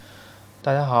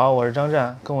大家好，我是张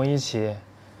湛，跟我一起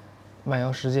漫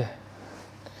游世界。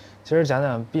今儿讲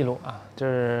讲秘鲁啊，就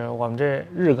是我们这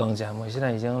日更节目，现在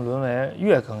已经沦为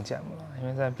月更节目了，因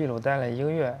为在秘鲁待了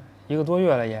一个多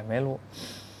月了也没录。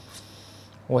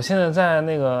我现在在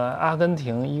那个阿根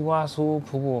廷伊瓜苏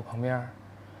瀑布旁边，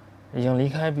已经离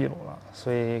开秘鲁了，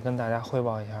所以跟大家汇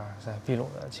报一下在秘鲁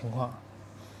的情况。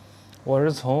我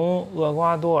是从厄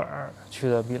瓜多尔去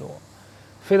的秘鲁，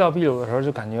飞到秘鲁的时候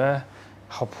就感觉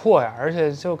好破呀，而且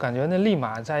就感觉那利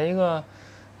马在一个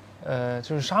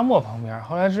就是沙漠旁边。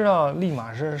后来知道利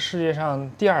马是世界上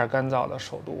第2干燥的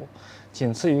首都，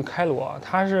仅次于开罗。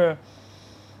它是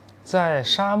在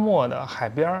沙漠的海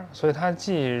边，所以它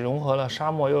既融合了沙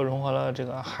漠，又融合了这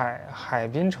个海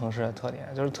滨城市的特点，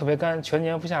就是特别干，全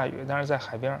年不下雨，但是在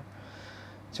海边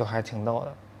就还挺逗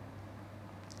的。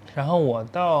然后我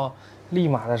到利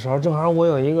马的时候，正好我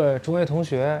有一个中学同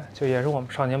学，就也是我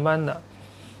们少年班的，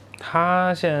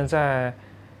他现在在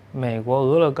美国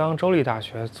俄勒冈州立大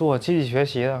学做机器学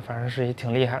习的，反正是一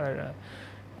挺厉害的人，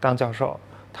当教授。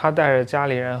他带着家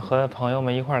里人和朋友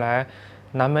们一块来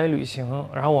南美旅行，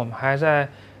然后我们还在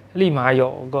利马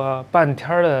有个半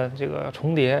天的这个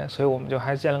重叠，所以我们就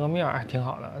还见了个面，还挺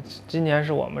好的。今年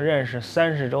是我们认识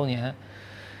30周年，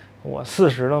我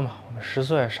40了嘛，我们10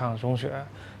岁上中学，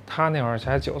他那会儿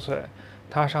才9岁，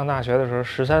他上大学的时候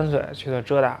13岁去的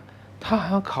浙大，他好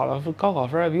像考了高考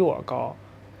分还比我高，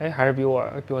还是比我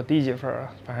低几分，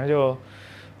反正就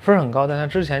分很高，但他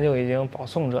之前就已经保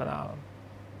送浙大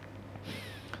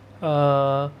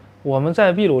了。我们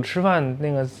在秘鲁吃饭，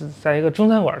那个在一个中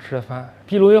餐馆吃的饭。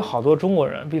秘鲁有好多中国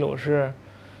人，秘鲁是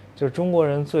就是中国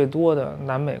人最多的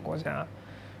南美国家。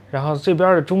然后这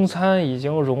边的中餐已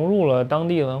经融入了当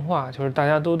地文化，就是大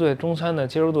家都对中餐的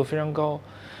接受度非常高。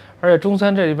而且中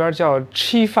餐这里边叫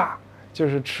吃饭，就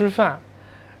是吃饭。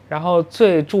然后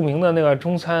最著名的那个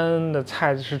中餐的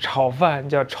菜是炒饭，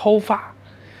叫超发，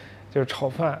就是炒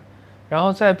饭。然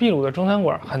后在秘鲁的中餐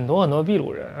馆，很多秘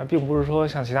鲁人，并不是说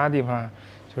像其他地方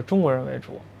就是中国人为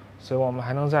主，所以我们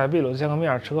还能在秘鲁见个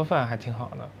面吃个饭，还挺好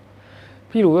的。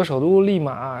秘鲁的首都利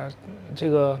马，这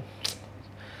个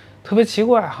特别奇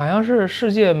怪，好像是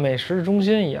世界美食中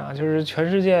心一样，就是全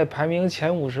世界排名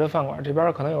前50的饭馆，这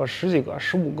边可能有10几个、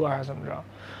15个还是怎么着，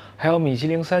还有米其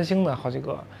林3星的好几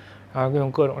个，然后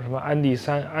用各种什么安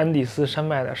第斯山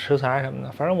脉的食材什么的，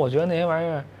反正我觉得那些玩意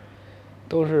儿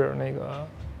都是那个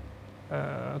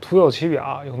徒有其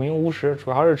表，有名无实，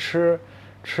主要是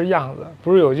吃样子。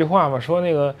不是有句话吗？说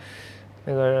那个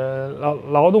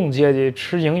劳动阶级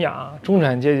吃营养，中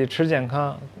产阶级吃健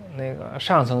康，那个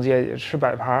上层阶级吃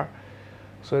摆盘，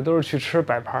所以都是去吃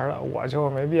摆盘的。我就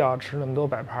没必要吃那么多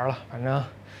摆盘了，反正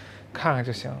看看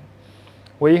就行。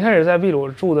我一开始在秘鲁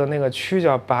住的那个区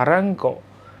叫巴兰沟，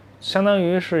相当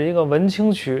于是一个文青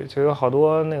区，就有好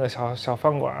多那个小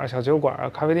饭馆、小酒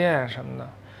馆、咖啡店什么的，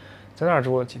在那儿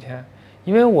住了几天。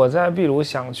因为我在秘鲁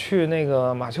想去那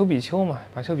个马丘比丘嘛，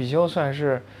马丘比丘算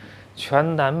是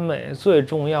全南美最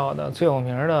重要的、最有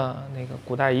名的那个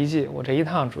古代遗迹。我这一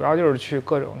趟主要就是去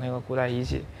各种那个古代遗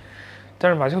迹，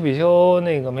但是马丘比丘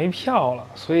那个没票了，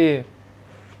所以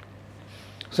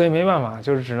没办法，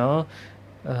就是只能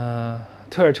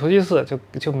退而求其次，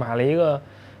就买了一个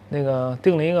那个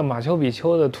定了一个马丘比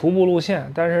丘的徒步路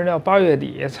线，但是要8月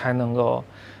底才能够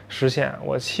实现。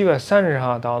我7月30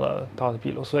号到的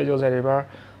秘鲁，所以就在这边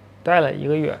待了1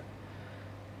个月。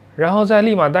然后在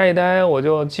利马待一待，我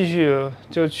就继续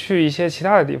就去一些其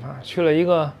他的地方，去了一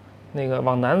个那个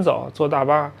往南走，坐大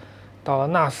巴到了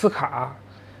纳斯卡，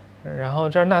然后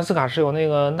这儿纳斯卡是有那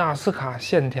个纳斯卡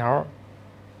线条，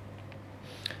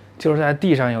就是在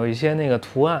地上有一些那个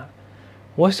图案。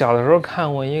我小的时候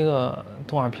看过一个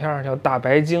动画片叫《大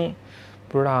白鲸》，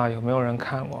不知道有没有人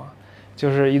看过？就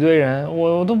是一堆人，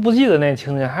我都不记得那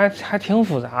情节，还挺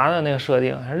复杂的那个设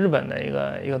定，是日本的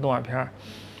一个动画片，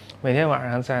每天晚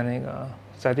上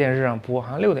在电视上播，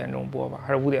好像6点钟播吧，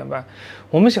还是5点半？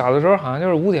我们小的时候好像就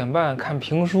是5点半看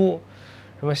评书，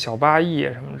什么小八义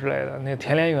什么之类的，那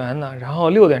田连元的，然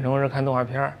后6点钟是看动画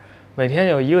片，每天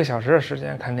有1个小时的时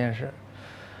间看电视。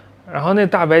然后那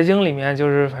大白鲸里面就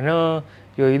是反正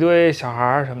有一堆小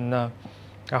孩什么的，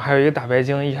然后还有一个大白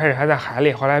鲸，一开始还在海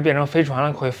里，后来变成飞船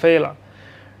了，会飞了。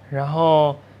然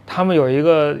后他们有一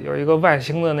个外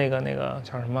星的那个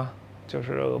叫什么，就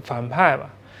是反派吧，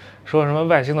说什么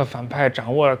外星的反派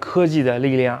掌握了科技的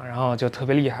力量，然后就特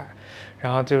别厉害。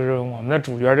然后就是我们的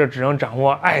主角就只能掌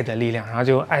握爱的力量，然后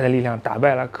就用爱的力量打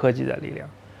败了科技的力量。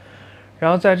然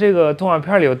后在这个动画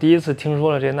片里，我第一次听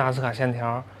说了这纳斯卡线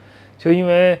条，就因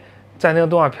为在那个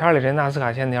动画片里，这纳斯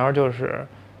卡线条就是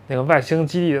那个外星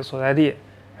基地的所在地。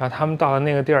然后他们到了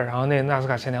那个地儿，然后那个纳斯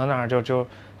卡线条那儿就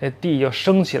那地就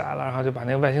升起来了，然后就把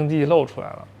那个外星基地露出来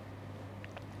了。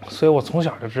所以我从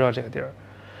小就知道这个地儿。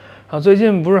然后最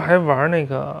近不是还玩那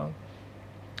个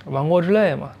王国之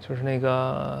泪嘛，就是那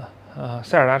个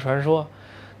塞尔达传说。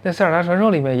那塞尔达传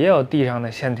说里面也有地上的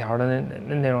线条的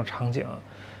那种场景，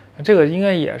这个应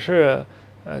该也是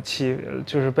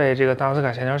就是被这个纳斯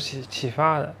卡线条启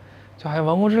发的。就还有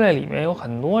王国之泪里面有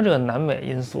很多这个南美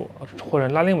因素或者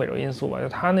拉丁美洲因素吧，就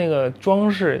它那个装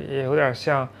饰也有点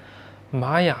像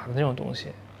玛雅的那种东西。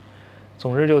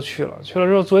总之就去了之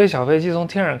后坐一小飞机从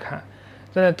天上看，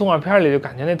在那动画片里就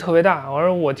感觉那特别大。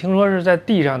我听说是在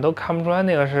地上都看不出来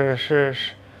那个是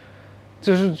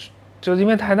就因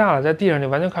为太大了，在地上就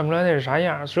完全看不出来那是啥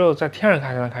样，只有在天上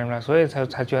看才能看出来，所以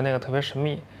才觉得那个特别神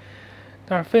秘。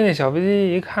但是飞那小飞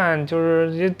机一看，就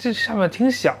是这上面挺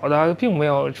小的，并没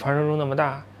有传说中那么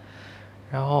大。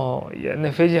然后那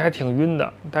飞机还挺晕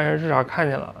的，但是至少看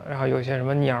见了。然后有些什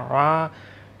么鸟啊，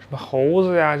什么猴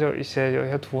子呀，就有一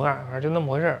些图案，反正就那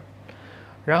么回事儿。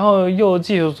然后又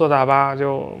继续坐大巴，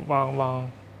就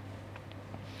往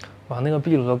那个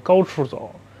秘鲁的高处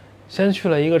走。先去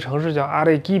了一个城市叫阿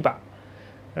雷基巴，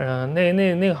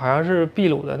那个好像是秘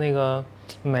鲁的那个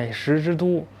美食之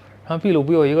都。然后秘鲁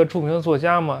不有一个著名的作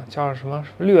家嘛，叫什么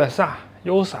略萨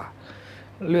优萨，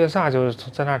略萨就是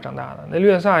在那儿长大的。那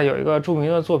略萨有一个著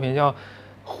名的作品叫《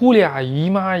胡利亚姨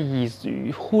妈与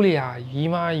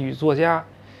作家》，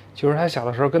就是他小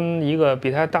的时候跟一个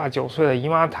比他大9岁的姨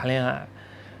妈谈恋爱，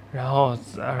然后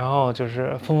就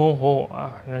是风风火火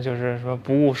啊，反正就是什么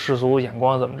不顾世俗眼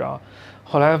光怎么着，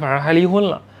后来反正还离婚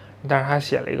了，但是他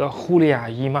写了一个《胡利亚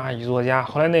姨妈与作家》，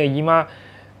后来那个姨妈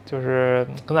就是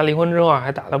跟他离婚之后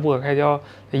还打得不可开交，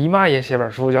那姨妈也写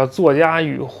本书叫《作家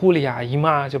与胡利亚姨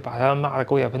妈》，就把他骂得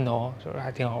狗血喷头，就是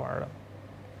还挺好玩的。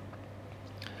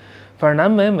反正南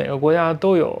美每个国家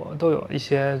都有一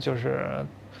些就是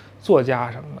作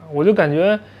家什么的，我就感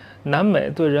觉南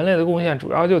美对人类的贡献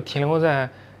主要就停留在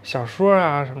小说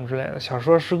啊什么之类的，小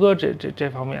说诗歌这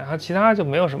方面，它其他就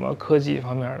没有什么科技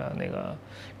方面的那个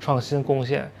创新贡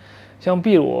献。像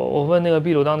秘鲁，我问那个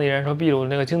秘鲁当地人说，秘鲁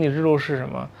那个经济支柱是什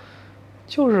么？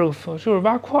就是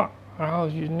挖矿，然后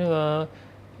那个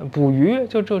捕鱼，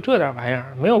就这点玩意儿，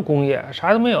没有工业，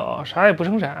啥都没有，啥也不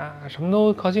生产，什么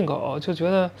都靠进口，就觉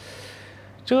得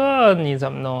这你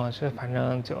怎么弄啊？这反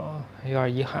正就有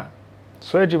点遗憾。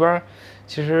所以这边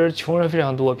其实穷人非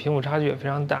常多，贫富差距也非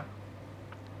常大。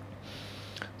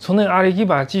从那个阿里基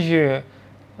巴继续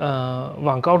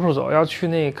往高处走，要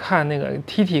去看那个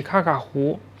Titicaca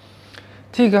湖。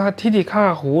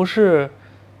Titicaca湖是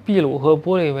秘鲁和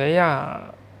玻利维亚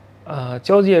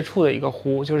交界处的一个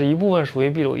湖，就是一部分属于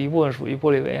秘鲁，一部分属于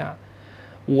玻利维亚。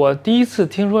我第一次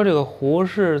听说这个湖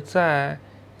是在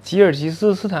吉尔吉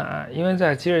斯斯坦，因为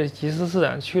在吉尔吉斯斯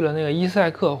坦去了那个伊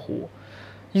塞克湖。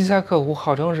伊塞克湖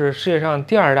号称是世界上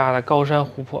第2大的高山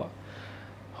湖泊。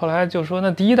后来就说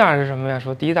那第1大是什么呀？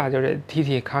说第1大就是这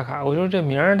Titicaca。我说这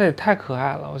名儿这太可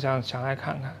爱了，我想来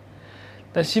看看。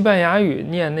但西班牙语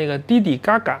念那个滴滴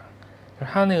嘎嘎，就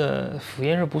是它那个辅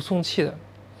音是不送气的。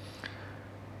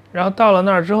然后到了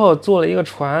那儿之后，坐了一个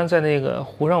船在那个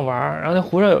湖上玩，然后那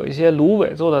湖上有一些芦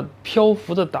苇做的漂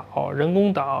浮的岛，人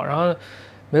工岛，然后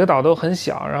每个岛都很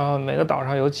小，然后每个岛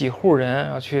上有几户人，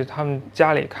然后去他们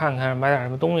家里看看，买点什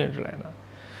么东西之类的。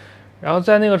然后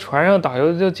在那个船上，导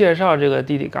游就介绍这个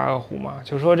滴滴嘎嘎湖嘛，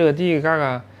就说这个滴滴嘎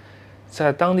嘎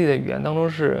在当地的语言当中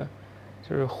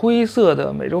就是灰色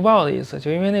的美洲豹的意思，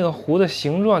就因为那个湖的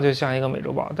形状就像一个美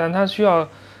洲豹，但它需要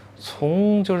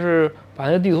就是把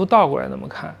那个地图倒过来那么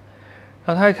看。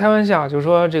然后他还开玩笑，就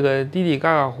说这个滴滴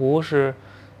嘎嘎湖是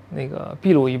那个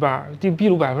秘鲁一半，秘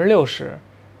鲁60%，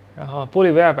然后玻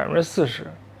利维亚40%，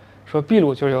说秘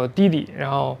鲁就有滴滴，然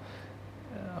后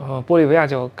玻利维亚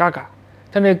就嘎嘎，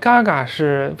但这嘎嘎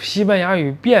是西班牙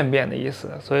语便便的意思，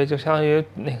所以就相当于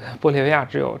那个玻利维亚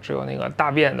只有那个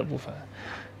大便的部分。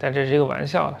但这是一个玩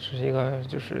笑，这是一个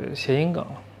就是谐音梗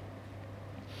了。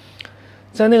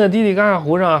在那个滴滴嘎嘎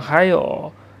湖上还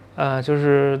有就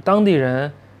是当地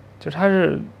人，就是他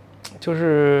是就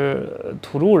是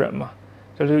土著人嘛，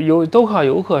就是都靠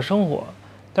游客生活，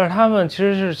但是他们其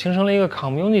实是形成了一个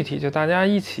community， 就大家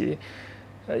一起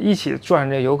赚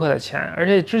这游客的钱，而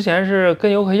且之前是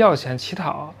跟游客要钱乞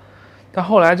讨，但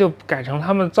后来就改成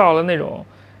他们造了那种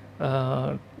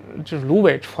就是芦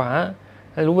苇船，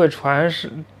芦苇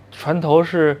船头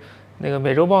是那个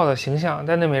美洲豹的形象，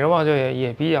但那美洲豹就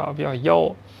也比较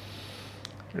妖。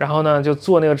然后呢，就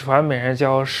坐那个船，每人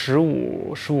交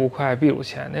15块秘鲁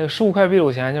钱。那个15块秘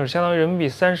鲁钱就是相当于人民币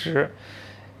30，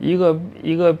一个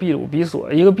秘鲁比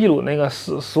索，一个秘鲁那个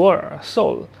索尔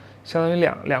soul， 相当于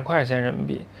2块钱人民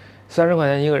币，30块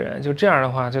钱一个人。就这样的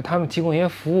话，就他们提供一些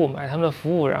服务，买他们的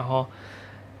服务，然后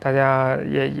大家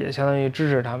也相当于支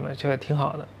持他们，觉得挺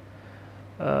好的。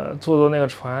坐那个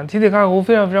船，Titicaca湖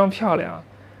非常非常漂亮，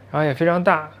然后也非常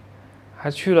大，还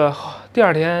去了。第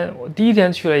二天我第一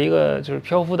天去了一个就是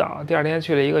漂浮岛，第二天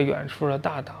去了一个远处的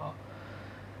大岛。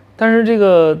但是这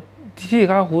个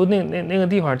Titicaca湖那个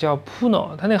地方叫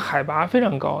Puno， 它那海拔非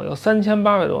常高，有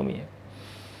3800多米。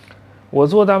我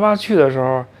坐大巴去的时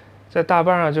候，在大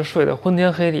巴上就睡得昏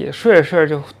天黑地，睡着睡着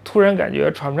就突然感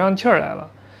觉喘不上气儿来了，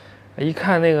一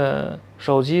看那个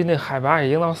手机，那海拔已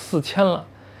经到4000了。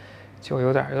就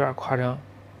有点夸张。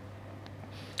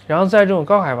然后在这种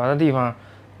高海拔的地方，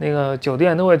那个酒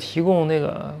店都会提供那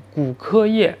个骨科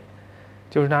液，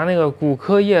就是拿那个骨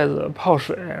科叶子泡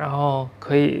水，然后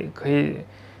可以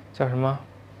叫什么，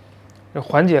就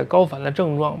缓解高反的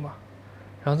症状吧。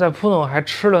然后在普诺还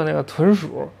吃了那个豚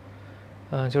鼠，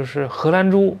就是荷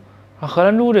兰猪。荷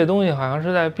兰猪这东西好像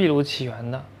是在秘鲁起源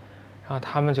的，然后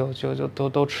他们就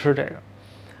都吃这个，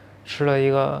吃了一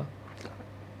个。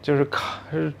就是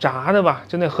炸的吧，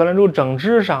就那荷兰猪整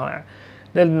只上来，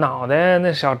那脑袋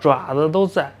那小爪子都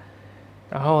在，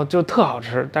然后就特好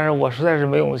吃。但是我实在是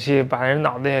没勇气把人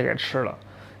脑袋也给吃了，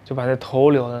就把那头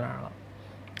留在那儿了，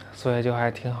所以就还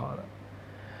挺好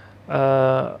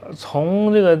的。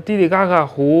从这个Titicaca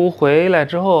湖回来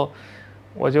之后，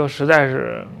我就实在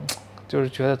是就是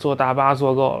觉得坐大巴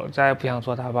坐够了，再也不想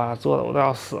坐大巴，坐的我都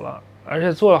要死了，而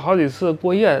且坐了好几次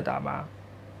过夜的大巴。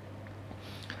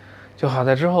就好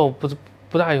在之后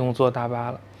不大用坐大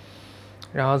巴了，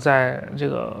然后在这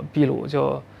个秘鲁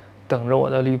就等着我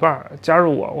的旅伴加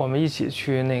入我们一起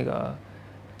去那个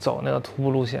走那个徒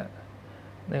步路线。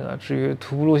那个至于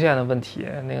徒步路线的问题，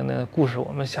那个故事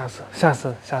我们下次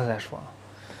再说。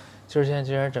今儿先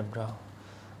这么着，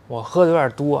我喝的有点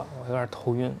多，我有点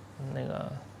头晕。那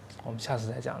个我们下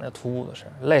次再讲那个徒步的事，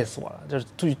累死我了，就是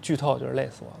剧透就是累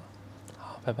死我了。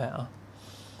好，拜拜啊。